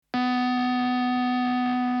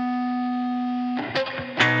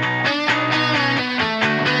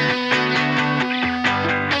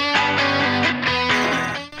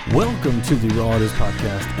to the Raw Autos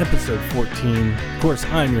Podcast, episode 14. Of course,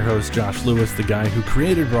 I'm your host, Josh Lewis, the guy who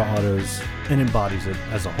created Raw Autos and embodies it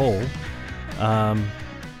as a whole.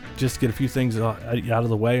 Just to get a few things out of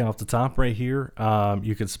the way off the top right here.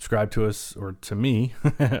 You can subscribe to us, or to me,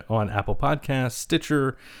 on Apple Podcasts,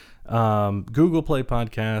 Stitcher, Google Play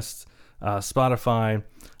Podcasts, Spotify,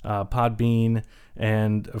 Podbean,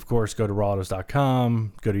 and of course go to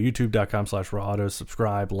rawautos.com, go to youtube.com/rawautos,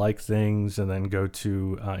 subscribe, like things, and then go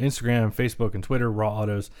to Instagram, Facebook, and Twitter, Raw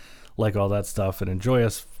Autos, like all that stuff, and enjoy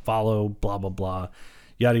us, follow, blah, blah, blah,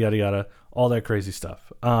 yada, yada, yada, all that crazy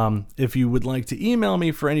stuff. If you would like to email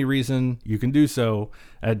me for any reason, you can do so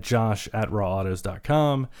at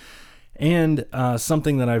josh@rawautos.com. And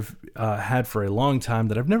something that I've had for a long time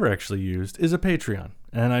that I've never actually used is a Patreon.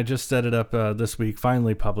 And I just set it up this week,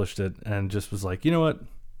 finally published it, and just was like, you know what?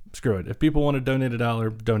 Screw it. If people want to donate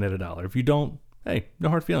 $1, donate $1. If you don't, hey, no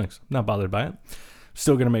hard feelings. not bothered by it.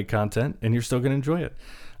 Still going to make content, and you're still going to enjoy it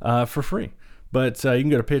for free. But you can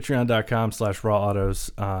go to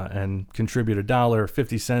patreon.com/rawautos and contribute $1,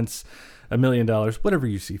 50 cents, $1 million, whatever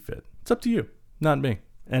you see fit. It's up to you, not me.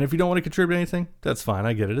 And if you don't want to contribute anything, that's fine.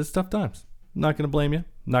 I get it. It's tough times. I'm not going to blame you. I'm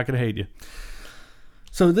not going to hate you.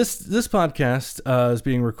 So this podcast is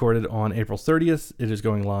being recorded on April 30th. It is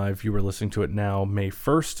going live. You are listening to it now, May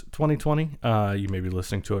 1st, 2020. You may be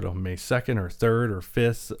listening to it on May 2nd or 3rd or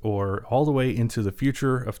 5th or all the way into the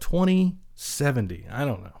future of 2070. I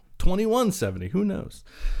don't know. 2170. Who knows?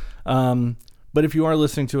 But if you are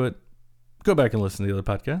listening to it, go back and listen to the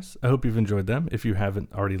other podcasts. I hope you've enjoyed them. If you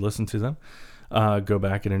haven't already listened to them, go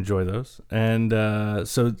back and enjoy those. And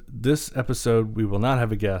so this episode, we will not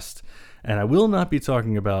have a guest. And I will not be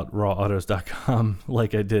talking about rawautos.com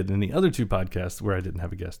like I did in the other two podcasts where I didn't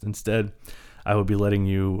have a guest. Instead, I will be letting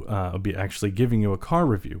you, be actually giving you a car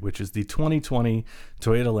review, which is the 2020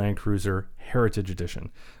 Toyota Land Cruiser Heritage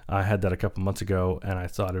Edition. I had that a couple months ago, and I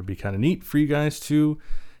thought it would be kind of neat for you guys to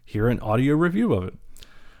hear an audio review of it.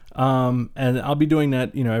 And I'll be doing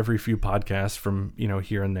that, every few podcasts from,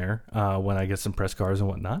 here and there, when I get some press cars and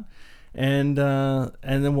whatnot. And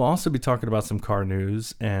then we'll also be talking about some car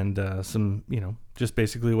news and, some, just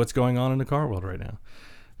basically what's going on in the car world right now,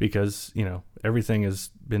 because, everything has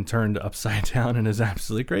been turned upside down and is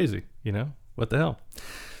absolutely crazy. What the hell?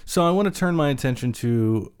 So I want to turn my attention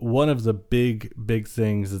to one of the big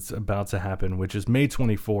things that's about to happen, which is May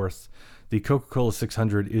 24th. The Coca-Cola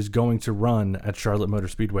 600 is going to run at Charlotte Motor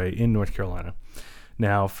Speedway in North Carolina.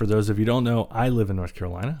 Now, for those of you who don't know, I live in North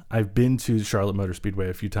Carolina. I've been to Charlotte Motor Speedway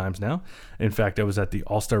a few times now. In fact, I was at the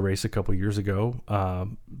All-Star race a couple years ago.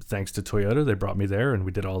 Thanks to Toyota, they brought me there, and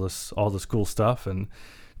we did all this cool stuff and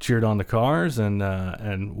cheered on the cars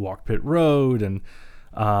and walked pit road. And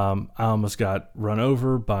I almost got run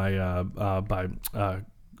over by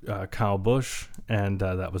Kyle Busch, and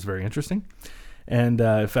that was very interesting. And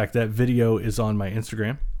in fact, that video is on my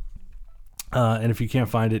Instagram. And if you can't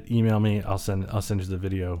find it, email me. I'll send you the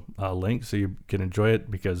video link so you can enjoy it,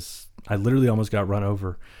 because I literally almost got run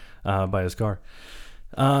over by his car.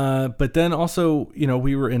 But then also,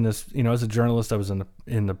 we were in this, as a journalist, I was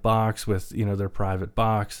in the box with, their private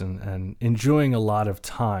box and enjoying a lot of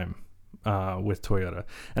time with Toyota.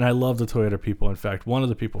 And I love the Toyota people. In fact, one of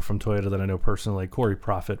the people from Toyota that I know personally, Corey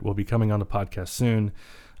Profit, will be coming on the podcast soon.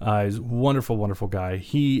 He's a wonderful, wonderful guy.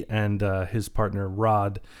 He and his partner,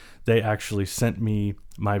 Rod, they actually sent me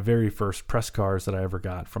my very first press cars that I ever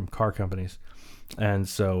got from car companies. And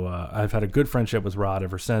so I've had a good friendship with Rod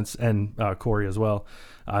ever since, and Corey as well.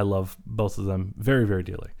 I love both of them very, very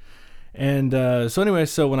dearly. And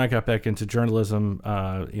so when I got back into journalism,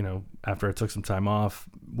 after I took some time off,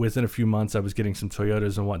 within a few months I was getting some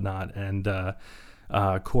Toyotas and whatnot. And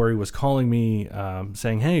Corey was calling me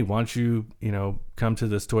saying, hey, why don't you, come to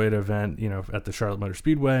this Toyota event, at the Charlotte Motor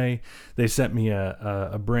Speedway. They sent me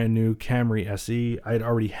a brand new Camry SE. I had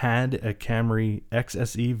already had a Camry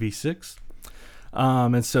XSE V6.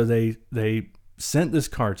 And so they sent this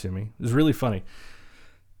car to me. It was really funny.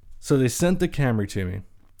 So they sent the Camry to me,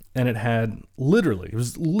 and it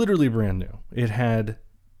was literally brand new. It had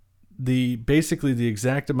basically the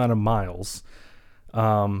exact amount of miles,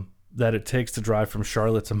 that it takes to drive from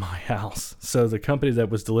Charlotte to my house. So the company that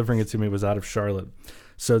was delivering it to me was out of Charlotte.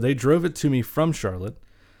 So they drove it to me from Charlotte.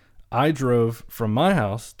 I drove from my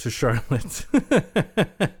house to Charlotte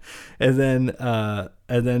and then hung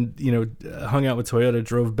out with Toyota,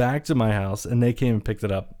 drove back to my house, and they came and picked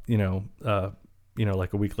it up,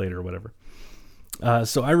 like a week later or whatever.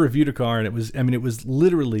 So I reviewed a car, and it was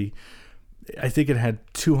literally, I think it had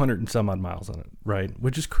 200 and some odd miles on it, right?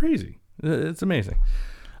 Which is crazy. It's amazing.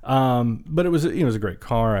 But it was a great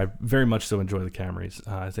car. I very much so enjoy the Camrys.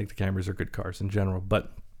 I think the Camrys are good cars in general,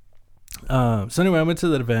 but So anyway, I went to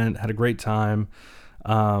that event, had a great time.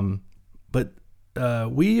 But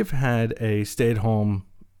we have had a stay-at-home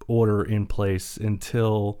order in place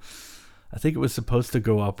until I think it was supposed to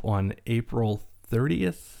go up on April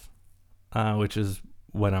 30th, which is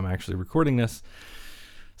when I'm actually recording this.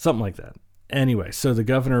 Something like that. Anyway, so the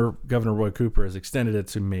Governor Roy Cooper has extended it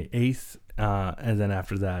to May 8th. And then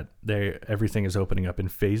after that, everything is opening up in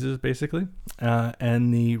phases, basically.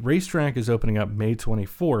 And the racetrack is opening up May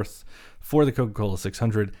 24th for the Coca-Cola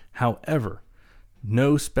 600. However,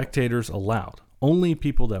 no spectators allowed. Only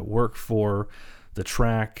people that work for the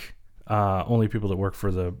track, only people that work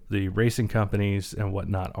for the racing companies and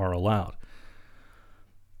whatnot are allowed.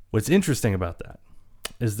 What's interesting about that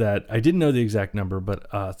is that I didn't know the exact number, but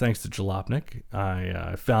thanks to Jalopnik,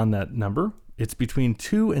 I found that number. It's between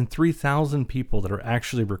 2,000 and 3,000 people that are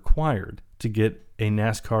actually required to get a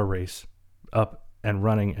NASCAR race up and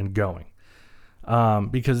running and going.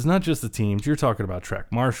 Because it's not just the teams. You're talking about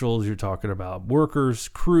track marshals. You're talking about workers,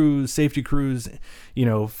 crews, safety crews,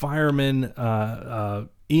 firemen,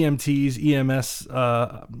 EMTs, EMS,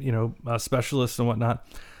 specialists and whatnot.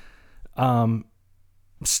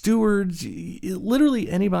 Stewards, literally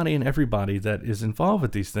anybody and everybody that is involved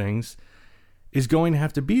with these things is going to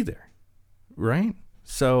have to be there, right?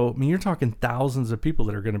 So, you're talking thousands of people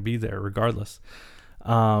that are going to be there regardless.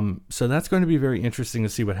 So that's going to be very interesting to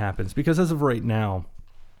see what happens, because as of right now,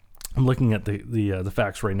 I'm looking at the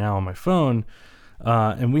facts right now on my phone,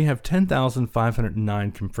 and we have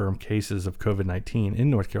 10,509 confirmed cases of COVID-19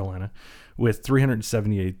 in North Carolina with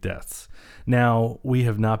 378 deaths. Now, we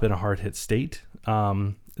have not been a hard-hit state.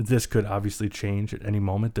 This could obviously change at any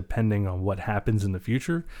moment depending on what happens in the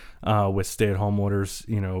future with stay-at-home orders,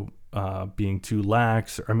 being too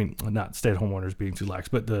lax. I mean, not stay-at-home orders being too lax,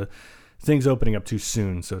 but the things opening up too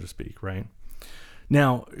soon, so to speak, right?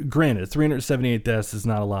 Now, granted, 378 deaths is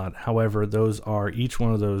not a lot. However, each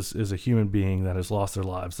one of those is a human being that has lost their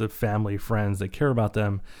lives, a family, friends that care about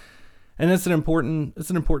them. And it's an important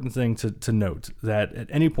thing to note, that at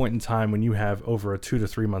any point in time when you have over a 2 to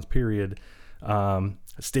 3 month period,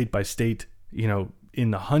 state by state,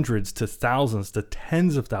 in the hundreds to thousands to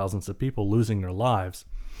tens of thousands of people losing their lives,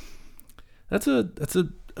 that's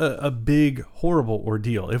a big, horrible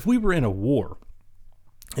ordeal. If we were in a war,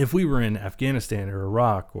 if we were in Afghanistan or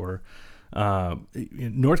Iraq or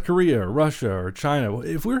North Korea or Russia or China,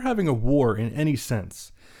 if we're having a war in any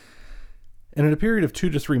sense, and in a period of 2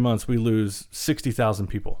 to 3 months we lose 60,000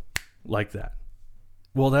 people like that,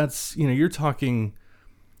 well, that's, you're talking,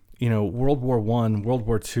 World War I, World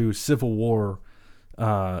War II, Civil War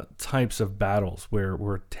types of battles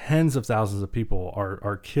where tens of thousands of people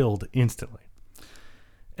are killed instantly.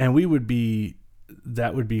 And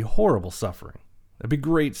that would be horrible suffering. That'd be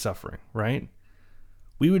great suffering, right?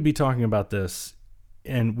 We would be talking about this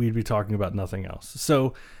and we'd be talking about nothing else.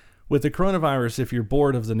 So with the coronavirus, if you're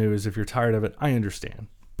bored of the news, if you're tired of it, I understand.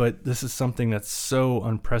 But this is something that's so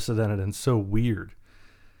unprecedented and so weird.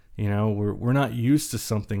 We're not used to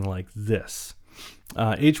something like this.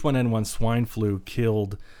 H1N1 swine flu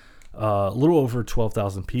killed a little over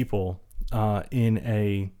 12,000 people in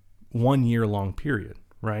a 1 year long period,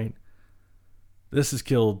 right? This has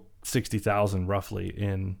killed 60,000 roughly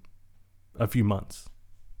in a few months.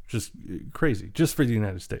 Just crazy, just for the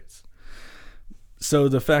United States. So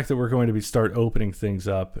the fact that we're going to start opening things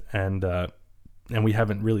up and we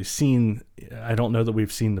haven't really seen, I don't know that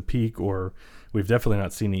we've seen the peak, or we've definitely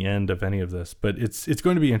not seen the end of any of this, but it's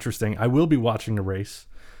going to be interesting. I will be watching the race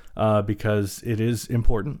because it is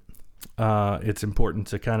important. It's important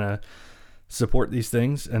to kind of support these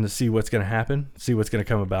things and to see what's going to happen, see what's going to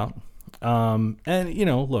come about. And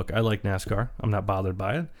look, I like NASCAR. I'm not bothered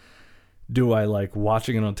by it. Do I like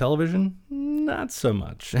watching it on television? Not so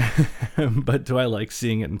much. But do I like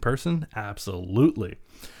seeing it in person? Absolutely.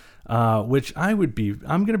 Which I'm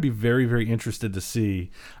going to be very, very interested to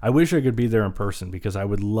see. I wish I could be there in person because I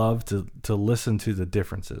would love to listen to the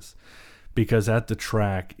differences. Because at the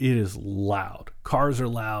track, it is loud. Cars are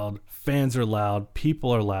loud. Fans are loud.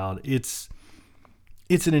 People are loud. It's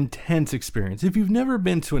an intense experience. If you've never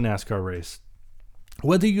been to a NASCAR race,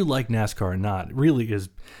 whether you like NASCAR or not, really is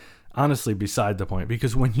honestly beside the point,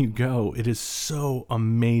 because when you go, it is so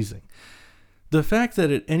amazing. The fact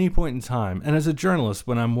that at any point in time, and as a journalist,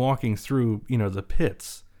 when I'm walking through, the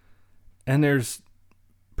pits, and there's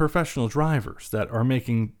professional drivers that are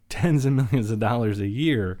making tens of millions of dollars a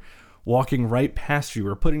year walking right past you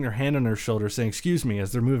or putting their hand on their shoulder saying, "Excuse me,"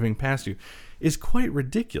 as they're moving past you, is quite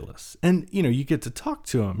ridiculous. And, you get to talk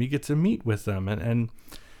to them, you get to meet with them, and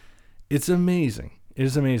it's amazing. It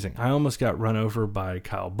is amazing. I almost got run over by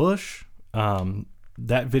Kyle Busch.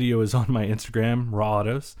 That video is on my Instagram, Raw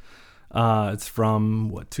Autos. It's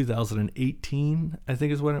from 2018, I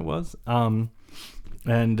think is when it was. Yeah,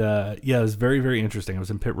 it was very, very interesting. I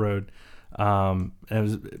was in pit road. And it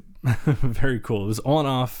was very cool. It was on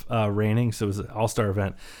off raining, so it was an all-star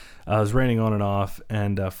event. It was raining on and off,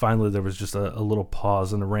 and finally there was just a little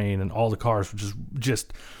pause in the rain, and all the cars were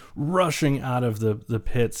just rushing out of the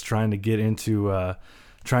pits, trying to get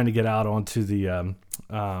out onto the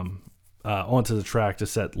onto the track to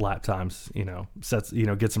set lap times.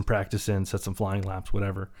 Get some practice in, set some flying laps,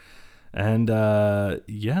 whatever. And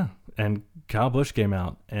and Kyle Busch came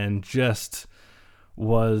out and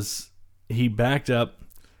he backed up,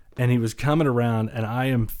 and he was coming around, and I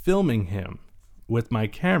am filming him with my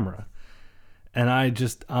camera, and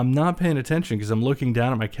I'm not paying attention because I'm looking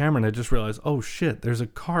down at my camera, and I just realized, oh shit, there's a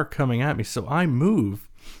car coming at me. So I move,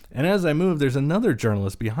 and as I move, there's another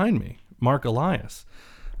journalist behind me, Mark Elias,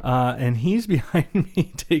 and he's behind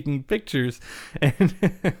me taking pictures, and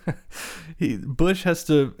Busch has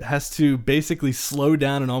to basically slow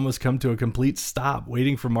down and almost come to a complete stop,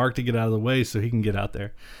 waiting for Mark to get out of the way so he can get out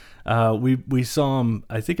there. We saw him,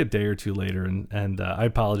 I think, a day or two later, and I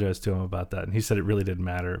apologized to him about that, and he said it really didn't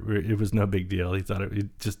matter. It was no big deal. He thought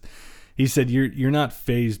he said you're not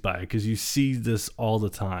fazed by it because you see this all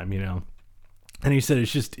the time, And he said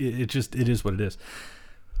it is what it is,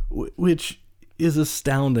 which is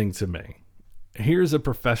astounding to me. Here's a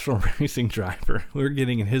professional racing driver. We're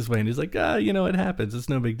getting in his way, and he's like, it happens. It's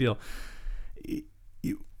no big deal.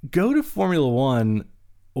 You go to Formula One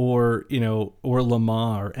or Le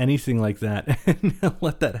Mans or anything like that, and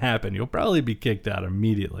let that happen. You'll probably be kicked out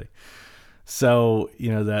immediately. So,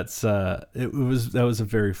 that was a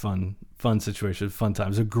very fun situation, fun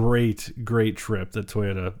times. A great trip that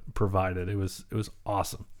Toyota provided. It was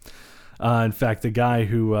awesome. In fact, the guy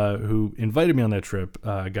who invited me on that trip,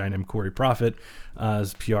 a guy named Corey Profit,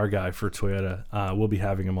 is a PR guy for Toyota. We'll be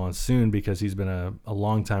having him on soon because he's been a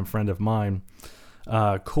longtime friend of mine.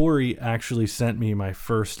 Corey actually sent me my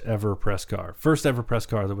first ever press car. First ever press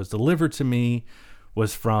car that was delivered to me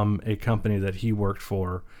was from a company that he worked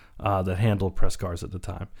for that handled press cars at the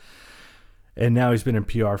time. And now he's been in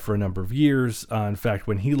PR for a number of years. In fact,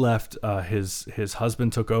 when he left, his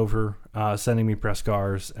husband took over sending me press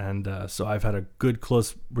cars. And so I've had a good,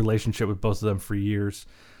 close relationship with both of them for years.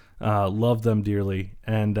 Love them dearly.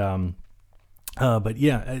 And but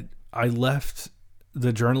yeah, I left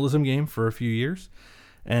the journalism game for a few years,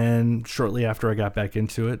 and shortly after I got back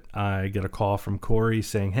into it, I get a call from Corey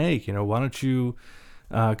saying, hey, why don't you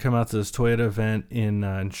come out to this Toyota event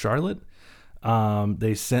in Charlotte?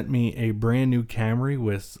 They sent me a brand new Camry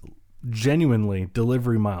with genuinely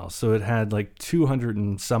delivery miles, so it had like 200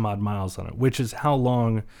 and some odd miles on it, which is how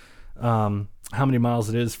many miles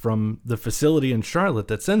it is from the facility in Charlotte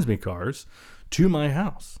that sends me cars to my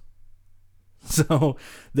house. So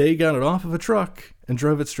they got it off of a truck and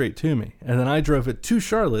drove it straight to me. And then I drove it to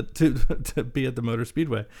Charlotte to be at the Motor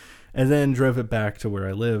Speedway, and then drove it back to where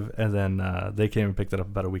I live. And then they came and picked it up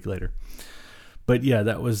about a week later. But yeah,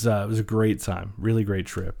 it was a great time, really great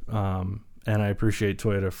trip. And I appreciate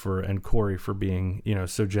Toyota and Corey for being,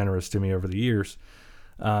 so generous to me over the years.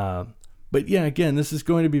 But yeah, again, this is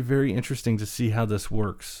going to be very interesting to see how this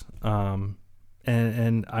works.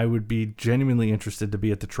 And I would be genuinely interested to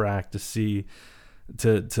be at the track to see,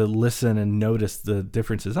 to listen and notice the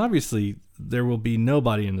differences. Obviously, there will be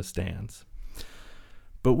nobody in the stands.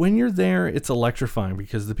 But when you're there, it's electrifying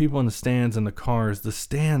because the people in the stands and the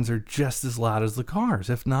stands are just as loud as the cars,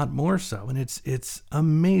 if not more so. And it's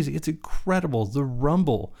amazing. It's incredible. The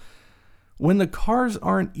rumble. When the cars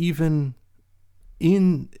aren't even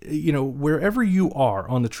in, wherever you are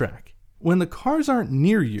on the track, when the cars aren't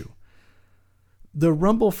near you, the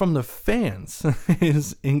rumble from the fans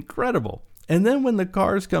is incredible. And then when the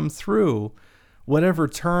cars come through, whatever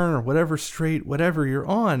turn or whatever straight, whatever you're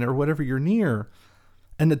on or whatever you're near,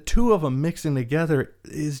 and the two of them mixing together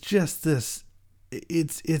is just this.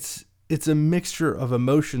 It's a mixture of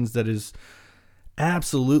emotions that is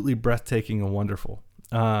absolutely breathtaking and wonderful.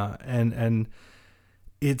 And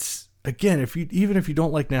it's, again, even if you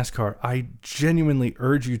don't like NASCAR, I genuinely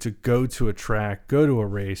urge you to go to a track, go to a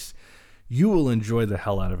race. You will enjoy the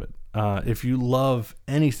hell out of it. If you love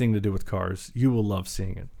anything to do with cars, you will love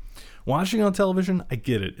seeing it. Watching on television, I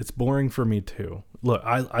get it. It's boring for me too. Look,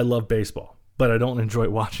 I love baseball, but I don't enjoy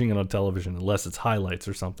watching it on television unless it's highlights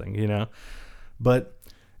or something, But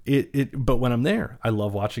but when I'm there, I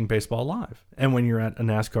love watching baseball live. And when you're at a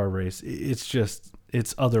NASCAR race, it's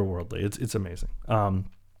otherworldly. It's amazing. And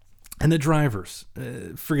the drivers,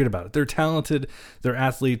 forget about it. They're talented. They're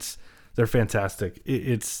athletes. They're fantastic.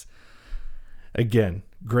 Again,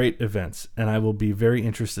 great events, and I will be very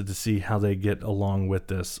interested to see how they get along with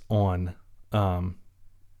this on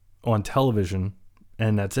television,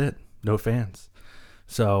 and that's it. No fans.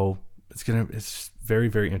 So it's very,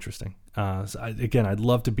 very interesting. I'd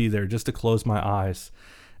love to be there just to close my eyes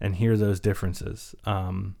and hear those differences.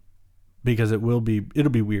 Because it'll be weird.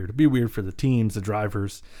 It'll be weird for the teams, the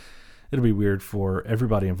drivers. It'll be weird for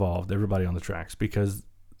everybody involved, everybody on the tracks, because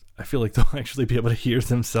I feel like they'll actually be able to hear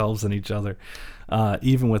themselves and each other,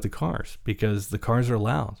 even with the cars, because the cars are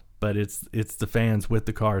loud, but it's the fans with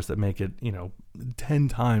the cars that make it, 10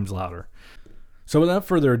 times louder. So without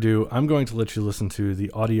further ado, I'm going to let you listen to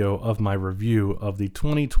the audio of my review of the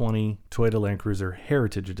 2020 Toyota Land Cruiser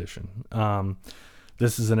Heritage Edition.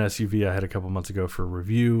 This is an SUV I had a couple months ago for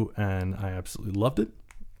review, and I absolutely loved it.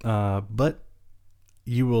 But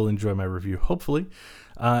you will enjoy my review, hopefully.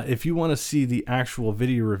 If you want to see the actual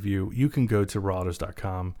video review, you can go to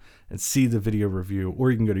rawautos.com and see the video review, or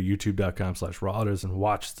you can go to youtube.com/rawautos and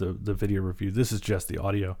watch the video review. This is just the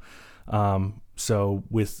audio. So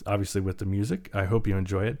with the music, I hope you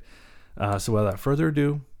enjoy it. So without further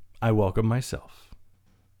ado, I welcome myself.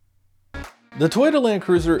 The Toyota Land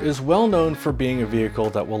Cruiser is well known for being a vehicle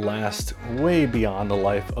that will last way beyond the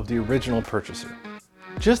life of the original purchaser.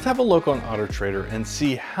 Just have a look on AutoTrader and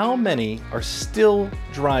see how many are still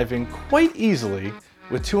driving quite easily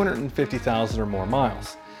with 250,000 or more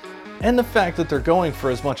miles. And the fact that they're going for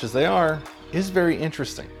as much as they are is very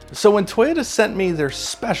interesting. So when Toyota sent me their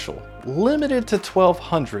special, limited to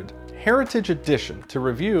 1,200 Heritage Edition to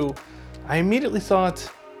review, I immediately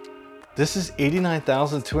thought, this is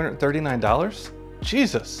 $89,239?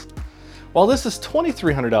 Jesus. While this is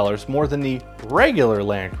 $2,300 more than the regular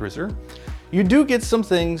Land Cruiser, you do get some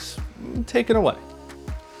things taken away.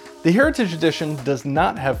 The Heritage Edition does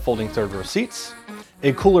not have folding third row seats,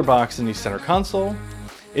 a cooler box in the center console,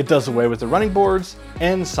 it does away with the running boards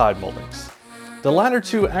and side moldings. The latter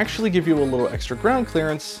two actually give you a little extra ground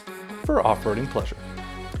clearance for off-roading pleasure.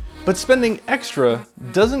 But spending extra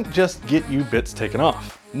doesn't just get you bits taken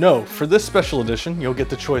off. No, for this special edition, you'll get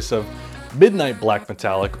the choice of Midnight Black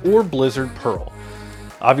Metallic or Blizzard Pearl.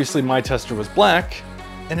 Obviously my tester was black,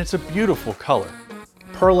 and it's a beautiful color.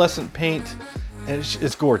 Pearlescent paint, and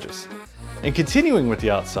it's gorgeous. And continuing with the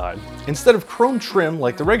outside, instead of chrome trim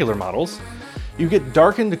like the regular models, you get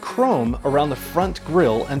darkened chrome around the front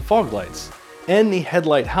grille and fog lights, and the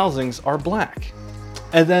headlight housings are black.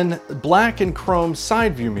 And then black and chrome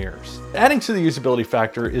side view mirrors. Adding to the usability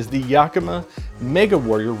factor is the Yakima Mega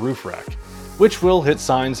Warrior roof rack, which will hit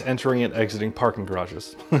signs entering and exiting parking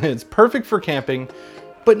garages. It's perfect for camping,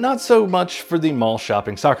 but not so much for the mall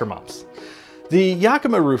shopping soccer moms. The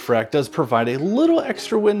Yakima roof rack does provide a little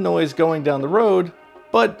extra wind noise going down the road,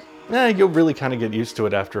 but you'll really kind of get used to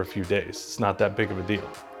it after a few days. It's not that big of a deal.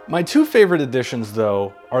 My two favorite additions,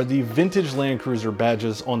 though, are the vintage Land Cruiser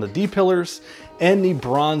badges on the D-pillars and the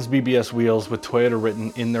bronze BBS wheels with Toyota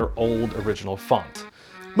written in their old original font.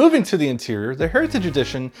 Moving to the interior, the Heritage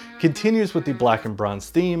Edition continues with the black and bronze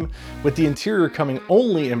theme, with the interior coming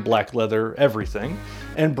only in black leather everything,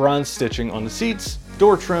 and bronze stitching on the seats,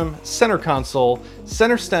 door trim, center console,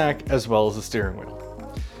 center stack, as well as the steering wheel.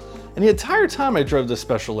 And the entire time I drove this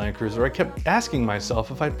special Land Cruiser, I kept asking myself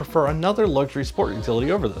if I'd prefer another luxury sport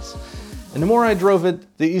utility over this. And the more I drove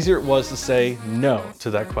it, the easier it was to say no to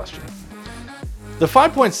that question. The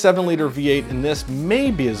 5.7 liter V8 in this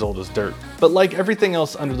may be as old as dirt, but like everything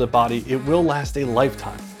else under the body, it will last a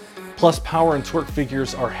lifetime. Plus, power and torque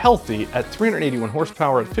figures are healthy at 381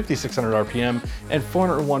 horsepower at 5,600 RPM and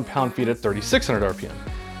 401 pound-feet at 3,600 RPM.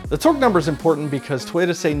 The torque number is important because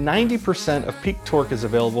Toyota say 90% of peak torque is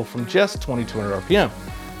available from just 2,200 RPM.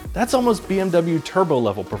 That's almost BMW turbo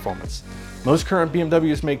level performance. Most current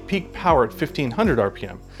BMWs make peak power at 1,500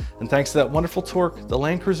 RPM, and thanks to that wonderful torque, the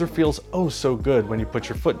Land Cruiser feels oh so good when you put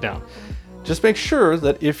your foot down. Just make sure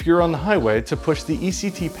that if you're on the highway to push the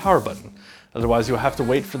ECT power button. Otherwise you'll have to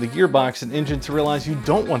wait for the gearbox and engine to realize you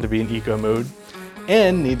don't want to be in eco mode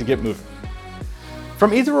and need to get moving.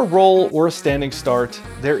 From either a roll or a standing start,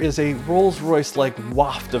 there is a Rolls-Royce-like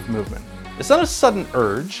waft of movement. It's not a sudden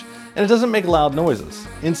urge, and it doesn't make loud noises.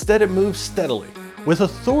 Instead, it moves steadily, with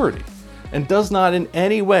authority, and does not in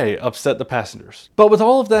any way upset the passengers. But with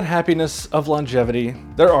all of that happiness of longevity,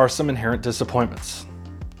 there are some inherent disappointments.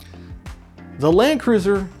 The Land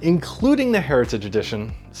Cruiser, including the Heritage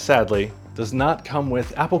Edition, sadly, does not come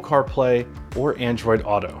with Apple CarPlay or Android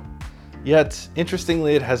Auto. Yet,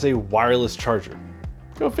 interestingly, it has a wireless charger.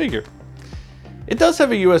 Go figure. It does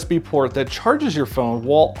have a USB port that charges your phone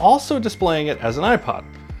while also displaying it as an iPod,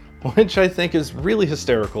 which I think is really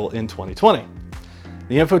hysterical in 2020.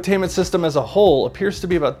 The infotainment system as a whole appears to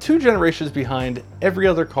be about 2 generations behind every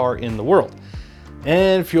other car in the world.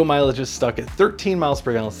 And fuel mileage is stuck at 13 miles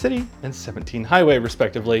per gallon city and 17 highway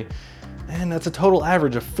respectively. And that's a total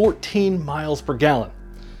average of 14 miles per gallon.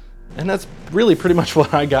 And that's really pretty much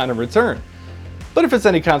what I got in return. But if it's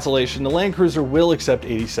any consolation, the Land Cruiser will accept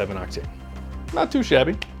 87 octane. Not too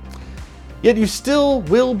shabby. Yet you still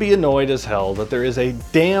will be annoyed as hell that there is a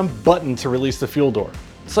damn button to release the fuel door.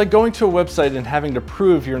 It's like going to a website and having to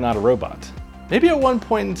prove you're not a robot. Maybe at one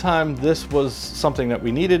point in time this was something that we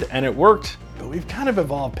needed and it worked, but we've kind of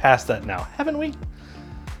evolved past that now, haven't we?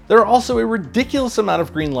 There are also a ridiculous amount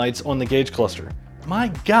of green lights on the gauge cluster. My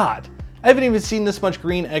God, I haven't even seen this much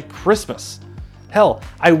green at Christmas. Hell,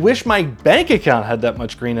 I wish my bank account had that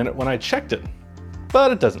much green in it when I checked it, but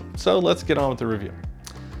it doesn't, so let's get on with the review.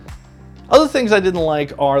 Other things I didn't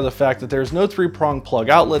like are the fact that there's no 3-prong plug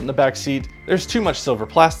outlet in the back seat, there's too much silver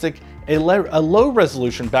plastic, a low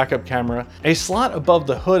resolution backup camera, a slot above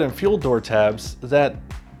the hood and fuel door tabs that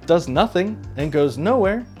does nothing and goes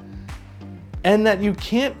nowhere, and that you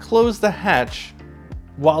can't close the hatch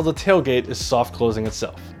while the tailgate is soft closing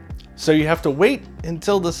itself. So you have to wait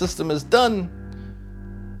until the system is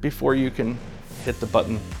done before you can hit the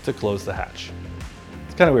button to close the hatch.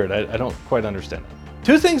 It's kind of weird, I don't quite understand it.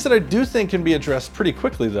 2 things that I do think can be addressed pretty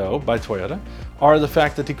quickly though by Toyota are the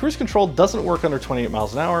fact that the cruise control doesn't work under 28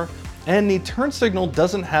 miles an hour and the turn signal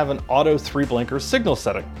doesn't have an auto 3-blinker signal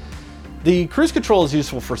setting. The cruise control is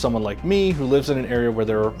useful for someone like me who lives in an area where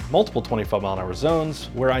there are multiple 25 mile an hour zones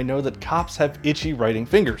where I know that cops have itchy writing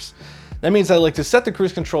fingers. That means I like to set the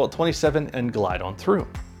cruise control at 27 and glide on through.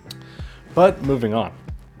 But moving on.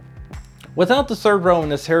 Without the third row in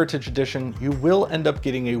this Heritage Edition, you will end up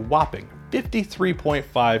getting a whopping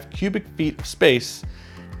 53.5 cubic feet of space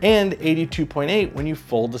and 82.8 when you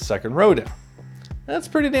fold the second row down. That's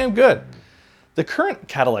pretty damn good. The current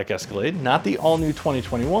Cadillac Escalade, not the all-new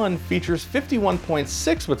 2021, features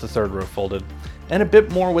 51.6 with the third row folded and a bit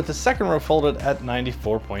more with the second row folded at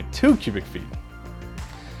 94.2 cubic feet.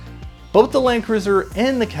 Both the Land Cruiser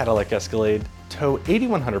and the Cadillac Escalade tow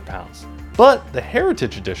 8,100 pounds, but the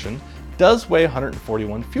Heritage Edition does weigh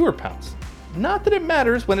 141 fewer pounds. Not that it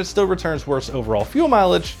matters when it still returns worse overall fuel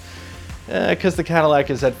mileage, because the Cadillac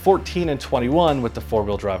is at 14 and 21 with the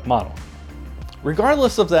 4-wheel drive model.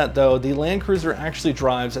 Regardless of that though, the Land Cruiser actually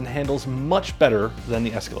drives and handles much better than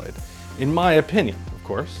the Escalade. In my opinion, of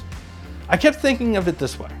course. I kept thinking of it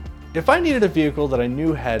this way. If I needed a vehicle that I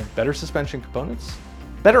knew had better suspension components,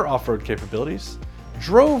 better off-road capabilities,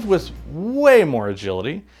 drove with way more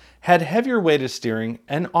agility, had heavier weighted steering,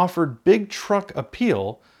 and offered big truck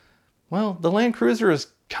appeal, well, the Land Cruiser is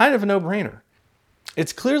kind of a no-brainer.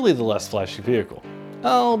 It's clearly the less flashy vehicle,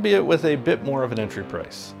 albeit with a bit more of an entry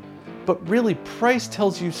price. But really, price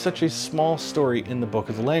tells you such a small story in the book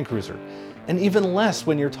of the Land Cruiser, and even less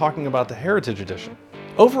when you're talking about the Heritage Edition.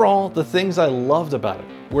 Overall, the things I loved about it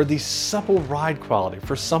were the supple ride quality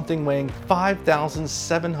for something weighing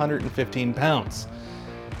 5,715 pounds,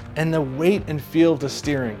 and the weight and feel of the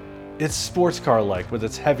steering. It's sports car-like with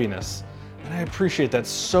its heaviness, and I appreciate that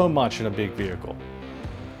so much in a big vehicle.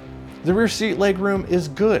 The rear seat legroom is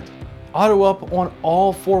good. Auto up on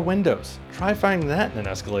all 4 windows. Try finding that in an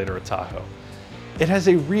Escalade or a Tahoe. It has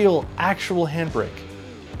a real, actual handbrake.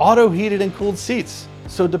 Auto heated and cooled seats,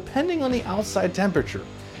 so depending on the outside temperature,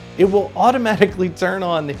 it will automatically turn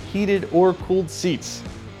on the heated or cooled seats,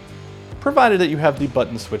 provided that you have the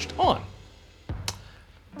button switched on.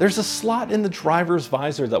 There's a slot in the driver's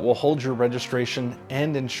visor that will hold your registration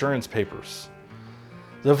and insurance papers.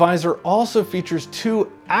 The visor also features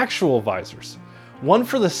 2 actual visors, one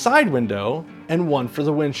for the side window and one for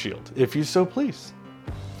the windshield, if you so please.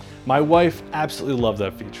 My wife absolutely loved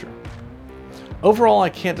that feature. Overall, I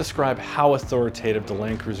can't describe how authoritative the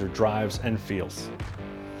Land Cruiser drives and feels.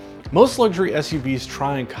 Most luxury SUVs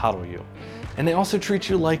try and coddle you, and they also treat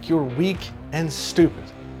you like you're weak and stupid.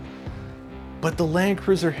 But the Land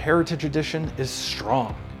Cruiser Heritage Edition is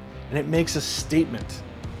strong, and it makes a statement.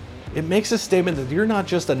 It makes a statement that you're not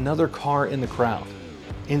just another car in the crowd.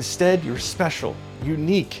 Instead, you're special,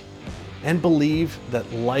 unique, and believe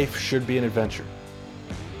that life should be an adventure.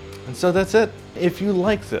 And so that's it. If you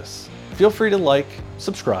like this, feel free to like,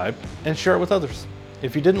 subscribe, and share it with others.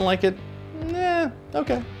 If you didn't like it,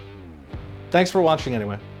 okay. Thanks for watching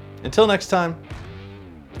anyway. Until next time,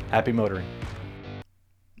 happy motoring.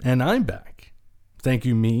 And I'm back. Thank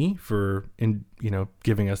you, me, for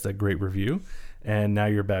giving us that great review. And now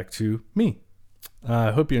you're back to me.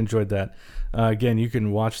 I hope you enjoyed that. Again, you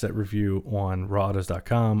can watch that review on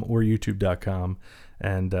rawautos.com or youtube.com.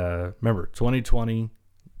 And remember, 2020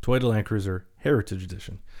 Toyota Land Cruiser Heritage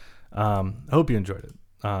Edition. I hope you enjoyed it.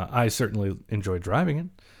 I certainly enjoyed driving it,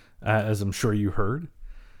 as I'm sure you heard.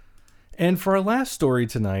 And for our last story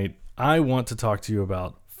tonight, I want to talk to you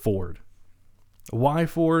about Ford. Why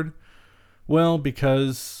Ford? Well,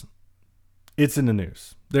 because it's in the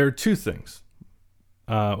news. There are two things.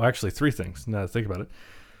 Actually, three things, now that I think about it.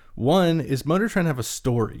 One is Motor Trend have a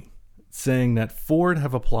story saying that Ford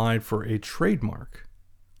have applied for a trademark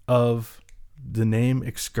of the name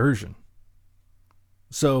Excursion.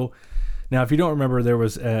 So now, if you don't remember, there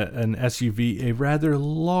was an SUV, a rather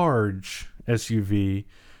large SUV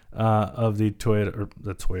of the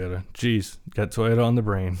Toyota. Geez, got Toyota on the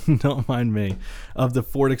brain. Don't mind me. Of the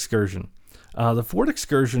Ford Excursion. The Ford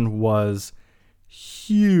Excursion was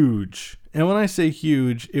huge. And when I say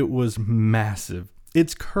huge, it was massive.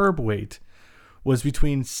 Its curb weight was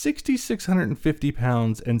between 6,650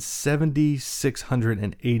 pounds and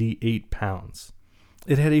 7,688 pounds.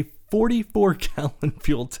 It had a 44-gallon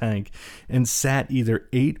fuel tank and sat either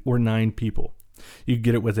 8 or 9 people. You could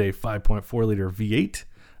get it with a 5.4-liter V8,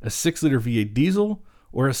 a 6-liter V8 diesel,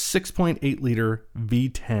 or a 6.8-liter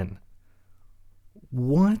V10.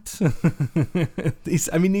 What? These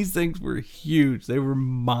things were huge. They were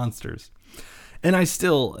monsters. And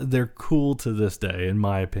they're cool to this day, in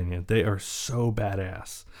my opinion. They are so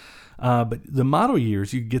badass. But the model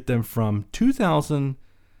years, you get them from 2000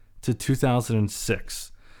 to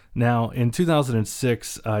 2006. Now, in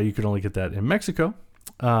 2006, you could only get that in Mexico.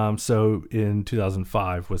 So in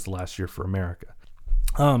 2005 was the last year for America.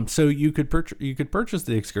 So you could purchase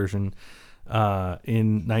the Excursion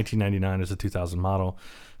in 1999 as a 2000 model.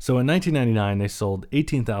 So in 1999, they sold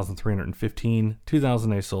 18,315. 2000,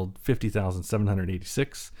 they sold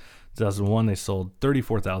 50,786. 2001, they sold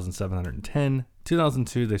 34,710.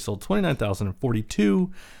 2002, they sold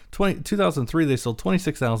 29,042. 2003, they sold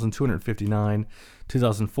 26,259.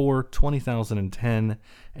 2004, 20,010.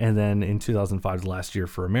 And then in 2005, last year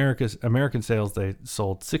for American sales, they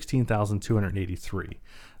sold 16,283.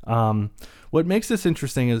 What makes this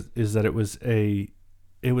interesting is that it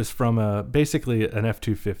was from basically an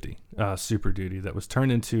F-250 Super Duty that was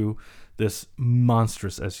turned into this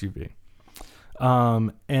monstrous SUV.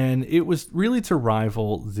 And it was really to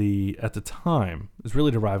rival the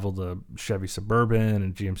Chevy Suburban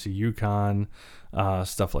and GMC Yukon,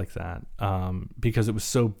 stuff like that, because it was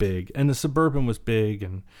so big. And the Suburban was big,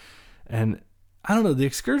 and I don't know, the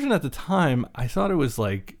Excursion at the time, I thought it was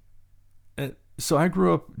like... So I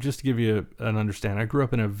grew up, just to give you an understanding, I grew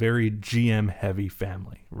up in a very GM-heavy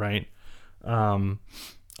family, right?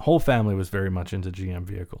 Whole family was very much into GM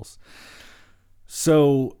vehicles.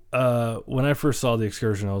 So when I first saw the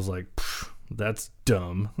Excursion, I was like, that's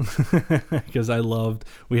dumb. Because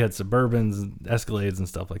we had Suburbans and Escalades and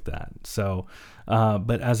stuff like that. So,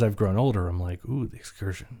 but as I've grown older, I'm like, ooh, the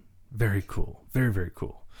Excursion. Very cool. Very, very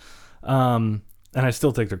cool. And I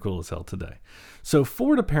still think they're cool as hell today. So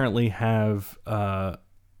Ford apparently have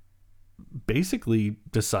basically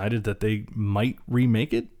decided that they might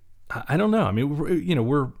remake it. I don't know. I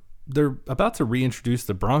mean, they're about to reintroduce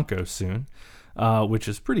the Bronco soon, which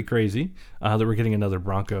is pretty crazy that we're getting another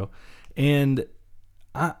Bronco. And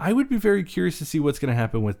I would be very curious to see what's going to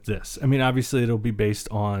happen with this. I mean, obviously it'll be based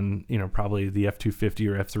on, probably the F-250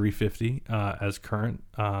 or F-350 as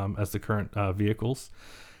the current vehicles.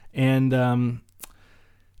 And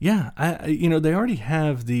yeah, they already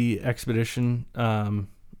have the Expedition, and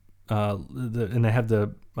they have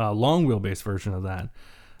the long wheelbase version of that,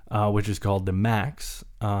 which is called the Max.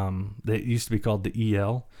 They used to be called the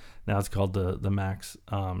EL. Now it's called the Max.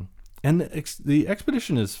 And the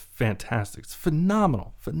Expedition is fantastic. It's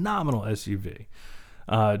phenomenal SUV.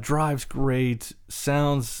 Drives great.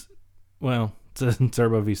 Sounds, well, it's a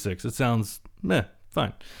turbo V6. It sounds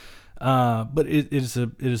fine. But it is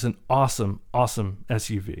an awesome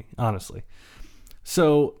SUV, honestly.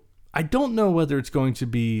 So I don't know whether it's going to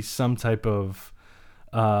be some type of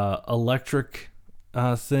electric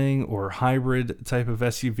thing or hybrid type of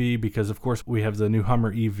SUV, because of course we have the new Hummer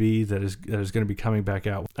EV that is going to be coming back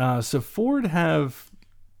out. So Ford have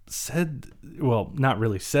said, well, not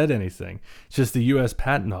really said anything. It's just the U.S.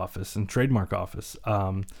 Patent Office and Trademark Office,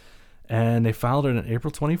 and they filed it on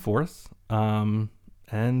April 24th.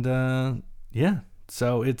 Yeah,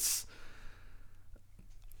 so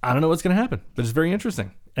I don't know what's going to happen, but it's very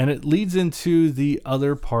interesting. And it leads into the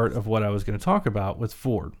other part of what I was going to talk about with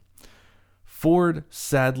Ford. Ford,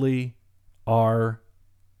 sadly, they're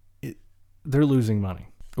losing money.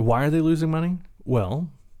 Why are they losing money? Well,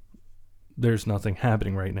 there's nothing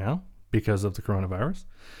happening right now because of the coronavirus.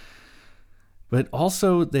 But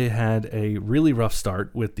also they had a really rough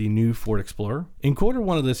start with the new Ford Explorer. In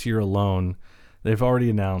Q1 of this year alone, they've already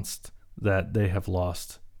announced that they have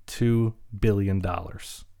lost $1.2 billion.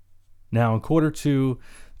 Now, in quarter two,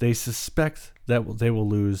 they suspect that they will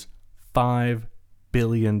lose $5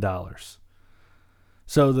 billion.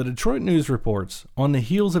 So the Detroit News reports, on the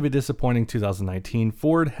heels of a disappointing 2019,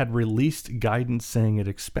 Ford had released guidance saying it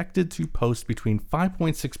expected to post between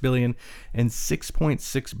 $5.6 billion and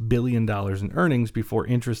 $6.6 billion in earnings before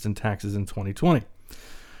interest and taxes in 2020.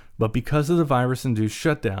 But because of the virus-induced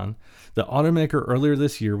shutdown, the automaker earlier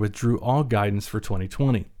this year withdrew all guidance for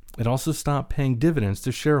 2020. It also stopped paying dividends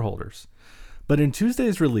to shareholders. But in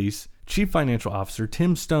Tuesday's release, Chief Financial Officer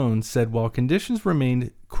Tim Stone said while conditions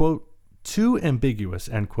remained, quote, too ambiguous,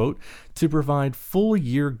 end quote, to provide full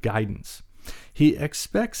year guidance, he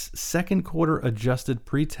expects second quarter adjusted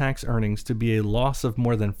pre-tax earnings to be a loss of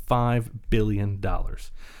more than $5 billion.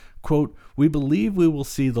 Quote, we believe we will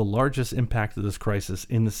see the largest impact of this crisis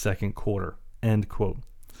in the second quarter, end quote.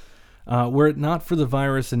 Were it not for the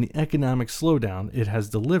virus and the economic slowdown it has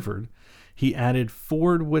delivered, he added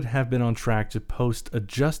Ford would have been on track to post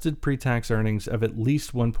adjusted pre-tax earnings of at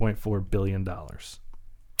least $1.4 billion.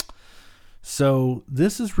 So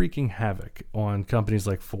this is wreaking havoc on companies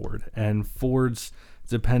like Ford and Ford's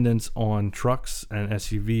dependence on trucks and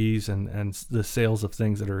SUVs and the sales of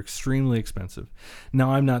things that are extremely expensive.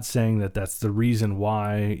 Now, I'm not saying that that's the reason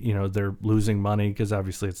why, they're losing money, because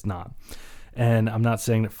obviously it's not. And I'm not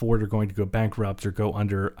saying that Ford are going to go bankrupt or go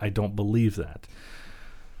under. I don't believe that.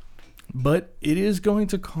 But it is going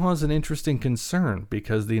to cause an interesting concern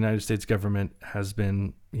because the United States government has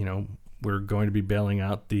been, we're going to be bailing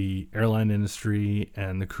out the airline industry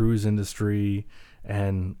and the cruise industry.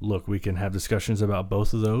 And look, we can have discussions about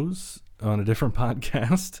both of those on a different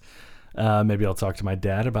podcast. Maybe I'll talk to my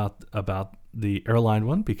dad about the airline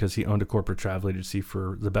one because he owned a corporate travel agency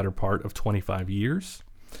for the better part of 25 years.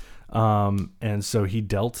 And so he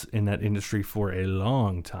dealt in that industry for a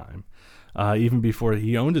long time. Even before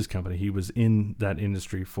he owned his company, he was in that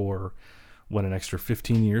industry for an extra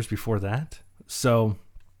 15 years before that. So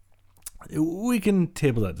we can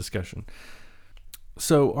table that discussion.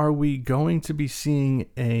 So are we going to be seeing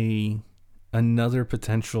another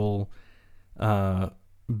potential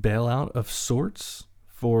bailout of sorts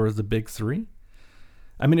for the big three?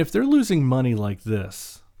 I mean, if they're losing money like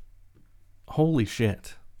this, holy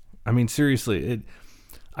shit. I mean, seriously,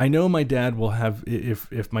 I know my dad will have,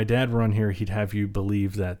 if my dad were on here, he'd have you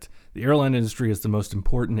believe that the airline industry is the most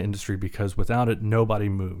important industry because without it, nobody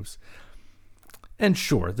moves. And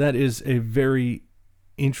sure, that is a very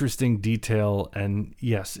interesting detail. And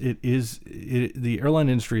yes, it is. The airline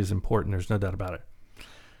industry is important. There's no doubt about it.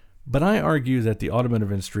 But I argue that the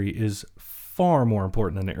automotive industry is far more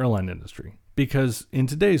important than the airline industry because in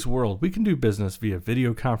today's world, we can do business via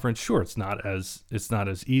video conference. Sure, it's not as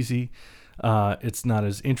easy. It's not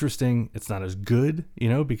as interesting. It's not as good,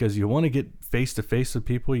 because you want to get face to face with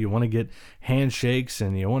people. You want to get handshakes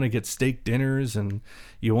and you want to get steak dinners and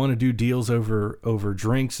you want to do deals over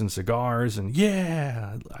drinks and cigars. And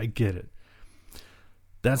yeah, I get it.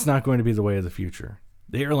 That's not going to be the way of the future.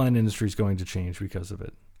 The airline industry is going to change because of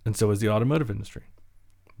it. And so is the automotive industry.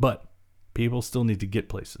 But people still need to get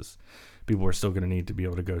places. People are still going to need to be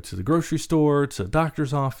able to go to the grocery store, to a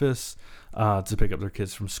doctor's office, to pick up their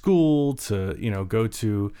kids from school, to, go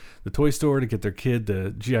to the toy store to get their kid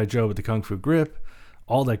the G.I. Joe with the Kung Fu grip,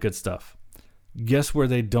 all that good stuff. Guess what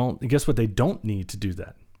they don't need to do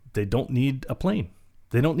that? They don't need a plane.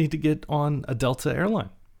 They don't need to get on a Delta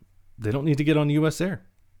airline. They don't need to get on US Air.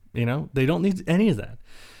 They don't need any of that.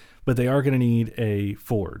 But they are going to need a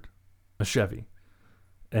Ford, a Chevy,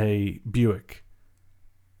 a Buick,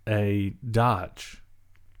 a Dodge,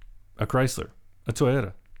 a Chrysler, a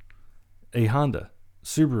Toyota, a Honda,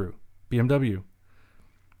 Subaru, BMW.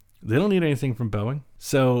 They don't need anything from Boeing.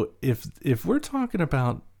 So if we're talking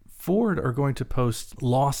about Ford are going to post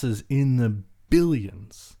losses in the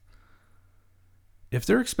billions, if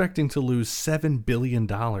they're expecting to lose $7 billion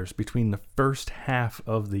between the first half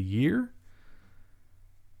of the year,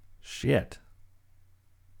 shit,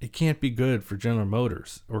 it can't be good for General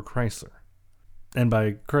Motors or Chrysler. And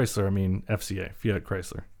by Chrysler, I mean FCA, Fiat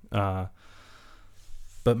Chrysler.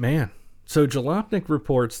 But man, so Jalopnik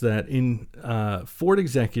reports that in Ford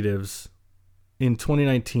executives in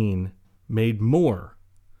 2019 made more.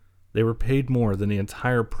 They were paid more than the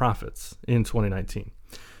entire profits in 2019.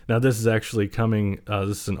 Now, this is actually coming.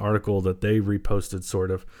 This is an article that they reposted,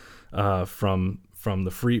 sort of, from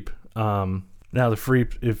the Freep. Now, the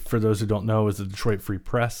Freep, for those who don't know, is the Detroit Free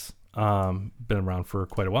Press. Been around for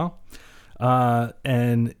quite a while.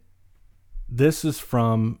 And this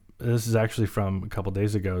is actually from a couple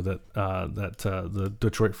days ago that the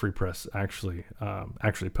Detroit Free Press actually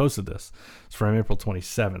posted this. It's from April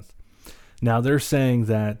 27th. Now they're saying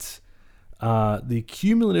that the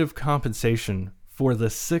cumulative compensation for the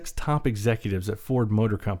 6 top executives at Ford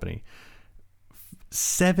Motor Company,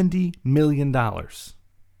 $70 million,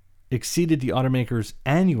 exceeded the automaker's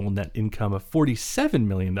annual net income of $47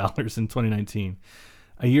 million in 2019,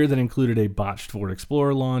 a year that included a botched Ford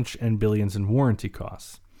Explorer launch and billions in warranty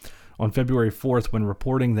costs. On February 4th, when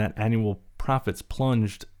reporting that annual profits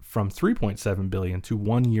plunged from $3.7 billion to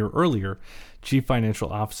 1 year earlier, Chief Financial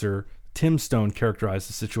Officer Tim Stone characterized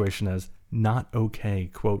the situation as not okay,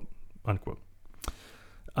 quote unquote.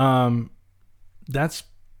 That's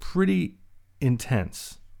pretty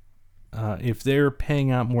intense. If they're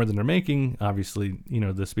paying out more than they're making, obviously,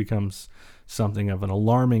 this becomes something of an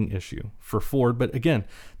alarming issue for Ford. But again,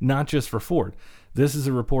 not just for Ford. This is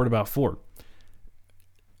a report about Ford.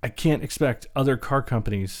 I can't expect other car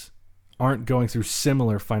companies aren't going through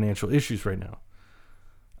similar financial issues right now.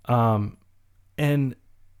 And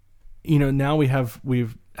now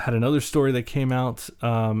we've had another story that came out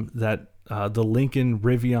that the Lincoln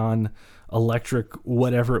Rivian electric,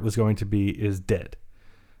 whatever it was going to be, is dead.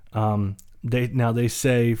 They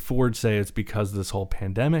say, Ford say it's because of this whole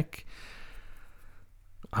pandemic.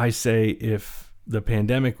 I say if the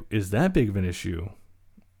pandemic is that big of an issue,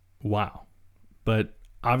 wow. But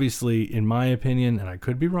obviously, in my opinion, and I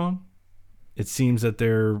could be wrong, it seems that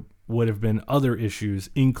there would have been other issues,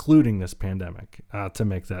 including this pandemic, to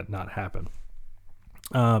make that not happen.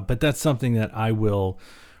 But that's something that I will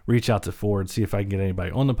reach out to Ford, see if I can get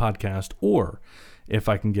anybody on the podcast, or if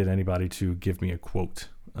I can get anybody to give me a quote,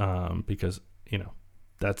 because,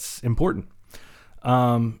 that's important.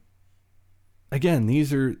 Again,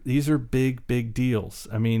 these are big deals.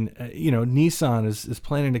 I mean, Nissan is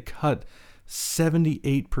planning to cut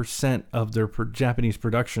 78% of their Japanese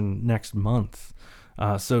production next month.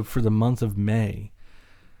 So for the month of May,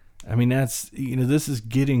 I mean, that's, this is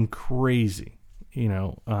getting crazy.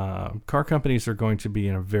 Car companies are going to be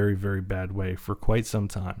in a very, very bad way for quite some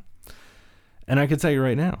time. And I can tell you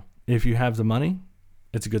right now, if you have the money,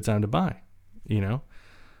 it's a good time to buy,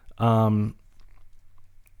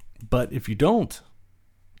 but if you don't,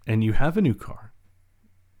 and you have a new car,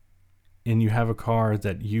 and you have a car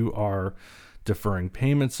that you are deferring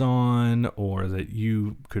payments on, or that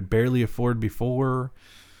you could barely afford before,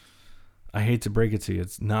 I hate to break it to you,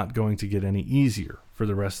 it's not going to get any easier for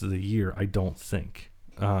the rest of the year, I don't think.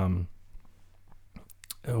 Oh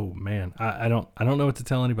man, I don't know what to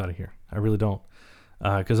tell anybody here. I really don't,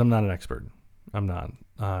 because I'm not an expert. I'm not.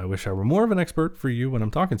 I wish I were more of an expert for you when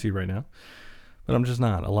I'm talking to you right now, but I'm just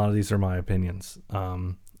not. A lot of these are my opinions.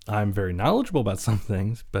 I'm very knowledgeable about some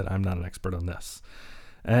things, but I'm not an expert on this.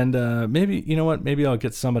 And maybe, maybe I'll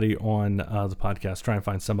get somebody on the podcast, try and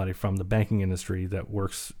find somebody from the banking industry that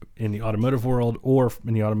works in the automotive world, or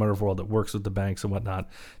in the automotive world that works with the banks and whatnot,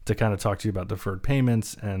 to kind of talk to you about deferred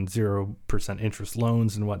payments and 0% interest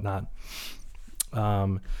loans and whatnot.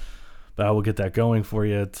 But I will get that going for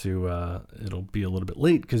you. It'll be a little bit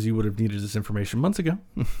late because you would have needed this information months ago.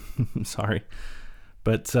 Sorry.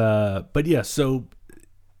 But yeah, so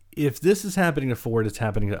if this is happening to Ford, it's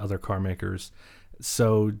happening to other car makers.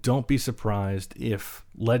 So don't be surprised if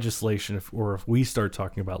legislation, if we start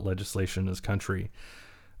talking about legislation in this country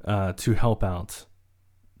to help out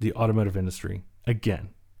the automotive industry. Again,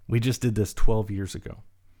 we just did this 12 years ago.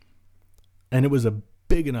 And it was a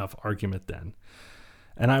big enough argument then.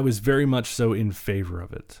 And I was very much so in favor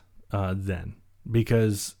of it then.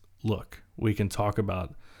 Because, look, we can talk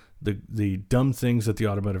about the dumb things that the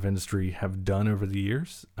automotive industry have done over the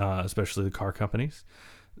years, especially the car companies.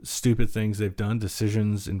 Stupid things they've done,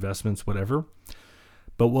 decisions, investments, whatever.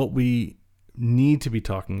 But what we need to be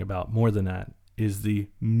talking about more than that is the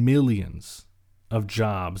millions of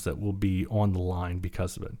jobs that will be on the line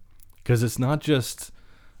because of it. Because it's not just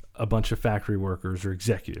a bunch of factory workers or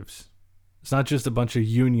executives. It's not just a bunch of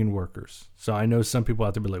union workers. So I know some people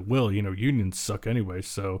out there be like, well, unions suck anyway.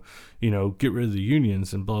 So, get rid of the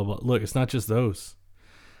unions and blah, blah. Look, it's not just those.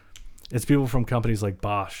 It's people from companies like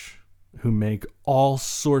Bosch who make all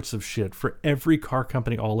sorts of shit for every car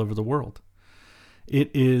company all over the world.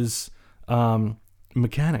 It is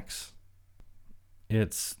mechanics.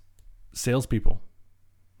 It's salespeople.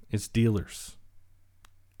 It's dealers.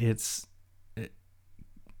 It's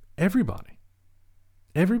everybody.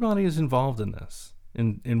 Everybody is involved in this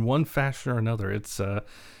in one fashion or another. It's going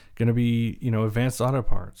to be, Advanced Auto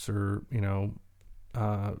Parts or,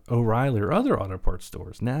 O'Reilly or other auto parts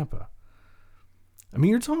stores, Napa. I mean,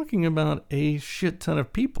 you're talking about a shit ton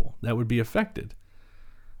of people that would be affected.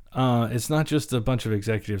 It's not just a bunch of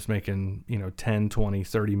executives making, 10, 20,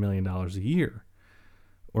 $30 million a year,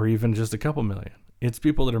 or even just a couple million. It's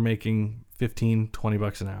people that are making $15,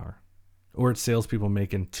 $20 an hour. or it's salespeople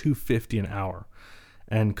making $250 an hour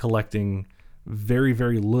and collecting very,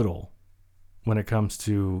 very little when it comes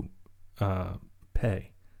to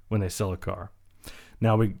pay when they sell a car.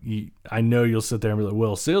 Now, I know you'll sit there and be like,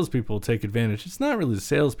 well, salespeople take advantage. It's not really the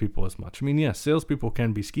salespeople as much. I mean, yes, salespeople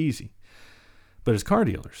can be skeezy, but it's car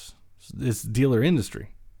dealers. It's dealer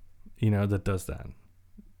industry, that does that.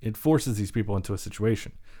 It forces these people into a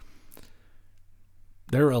situation.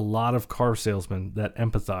 There are a lot of car salesmen that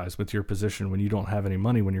empathize with your position when you don't have any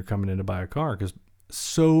money when you're coming in to buy a car, because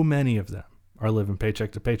so many of them are living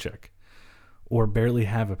paycheck to paycheck or barely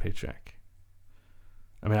have a paycheck.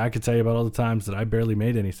 I mean, I could tell you about all the times that I barely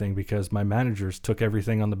made anything because my managers took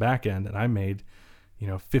everything on the back end and I made,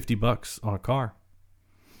 $50 on a car.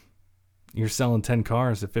 You're selling 10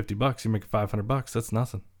 cars at $50, you make $500. That's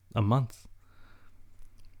nothing a month.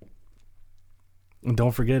 And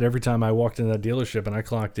don't forget, every time I walked into that dealership and I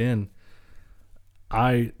clocked in,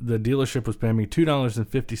 the dealership was paying me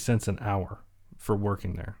 $2.50 an hour for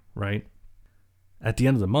working there, right? At the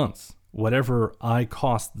end of the month, whatever I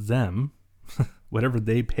cost them, whatever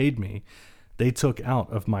they paid me, they took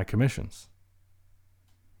out of my commissions.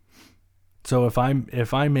 So if I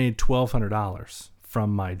made $1,200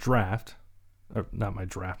 from my draw,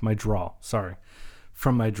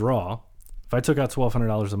 from my draw, if I took out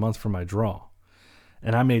 $1,200 a month from my draw,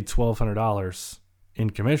 and I made $1,200 in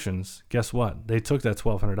commissions, guess what? They took that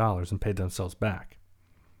 $1,200 and paid themselves back.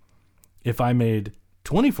 If I made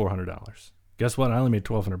 $2,400, guess what? I only made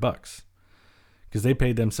 $1,200 because they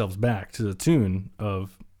paid themselves back to the tune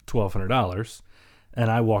of $1,200, and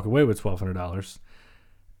I walk away with $1,200,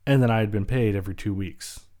 and then I had been paid every 2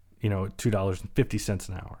 weeks, $2.50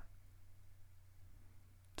 an hour.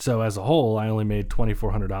 So as a whole, I only made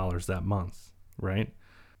 $2,400 that month, right?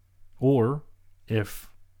 Or if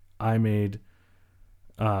I made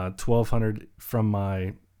 $1,200 from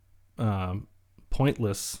my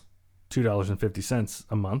pointless $2.50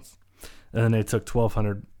 a month, and then they took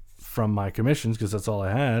 $1,200 from my commissions because that's all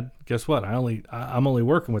I had. Guess what? I'm only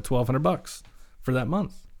working with $1,200 for that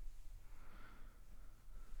month.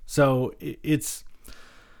 So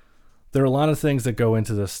there are a lot of things that go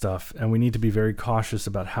into this stuff, and we need to be very cautious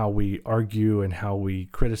about how we argue and how we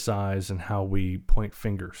criticize and how we point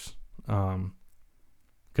fingers.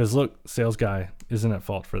 Because look, sales guy isn't at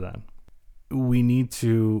fault for that. We need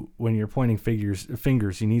to, when you're pointing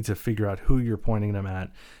fingers, you need to figure out who you're pointing them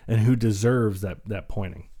at and who deserves that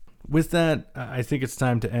pointing. With that, I think it's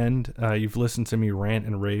time to end. You've listened to me rant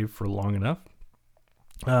and rave for long enough.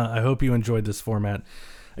 I hope you enjoyed this format.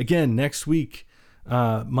 Again, next week,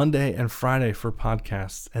 Monday and Friday for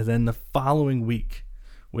podcasts, and then the following week,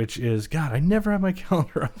 which is, God, I never have my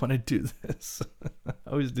calendar up when I do this. I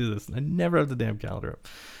always do this, and I never have the damn calendar up.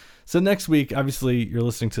 So next week, obviously, you're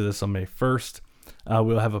listening to this on May 1st.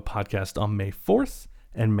 We'll have a podcast on May 4th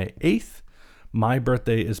and May 8th. My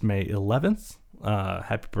birthday is May 11th.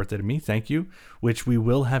 Happy birthday to me. Thank you. Which we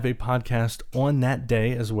will have a podcast on that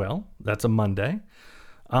day as well. That's a Monday.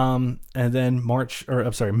 And then May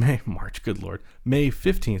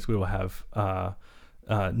 15th, we will have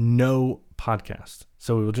no podcast.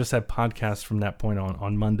 So we will just have podcasts from that point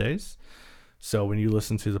on Mondays. So when you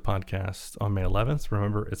listen to the podcast on May 11th,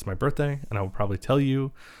 remember it's my birthday, and I will probably tell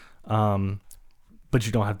you, but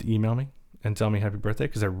you don't have to email me and tell me happy birthday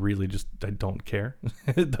because I don't care.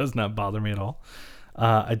 It does not bother me at all.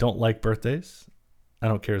 I don't like birthdays. I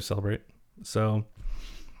don't care to celebrate. So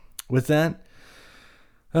with that,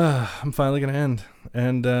 I'm finally going to end.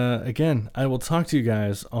 And again, I will talk to you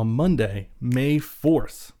guys on Monday, May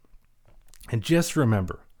 4th. And just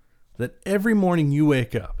remember that every morning you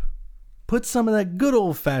wake up, put some of that good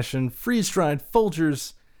old-fashioned freeze-dried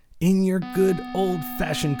Folgers in your good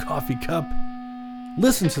old-fashioned coffee cup.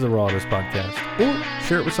 Listen to the Raw Autos podcast or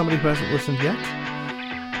share it with somebody who hasn't listened yet.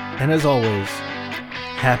 And as always,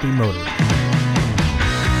 happy motoring.